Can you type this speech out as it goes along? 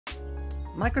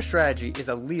MicroStrategy is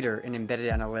a leader in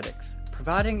embedded analytics,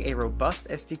 providing a robust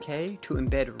SDK to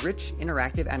embed rich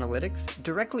interactive analytics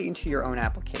directly into your own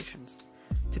applications.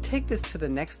 To take this to the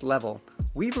next level,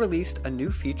 we've released a new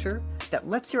feature that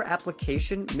lets your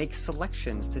application make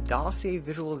selections to Dossier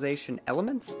visualization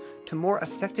elements to more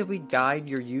effectively guide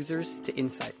your users to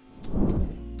insight.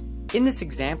 In this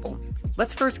example,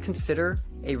 let's first consider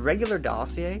a regular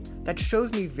dossier that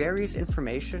shows me various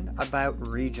information about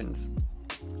regions.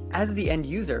 As the end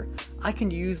user, I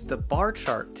can use the bar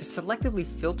chart to selectively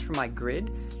filter my grid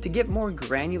to get more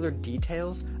granular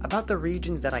details about the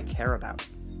regions that I care about.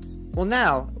 Well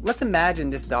now, let's imagine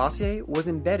this dossier was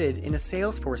embedded in a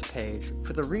Salesforce page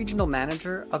for the regional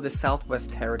manager of the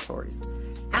Southwest Territories.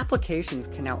 Applications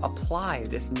can now apply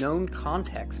this known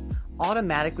context,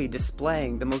 automatically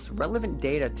displaying the most relevant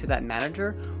data to that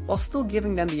manager while still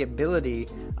giving them the ability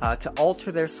to alter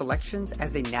their selections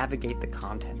as they navigate the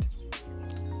content.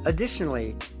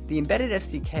 Additionally, the embedded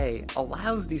SDK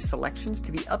allows these selections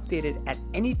to be updated at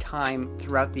any time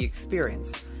throughout the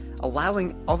experience,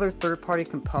 allowing other third-party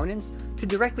components to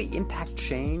directly impact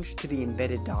change to the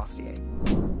embedded dossier.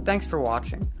 Thanks for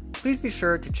watching. Please be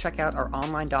sure to check out our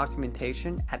online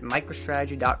documentation at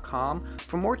microstrategy.com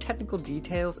for more technical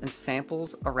details and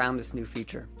samples around this new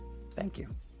feature. Thank you.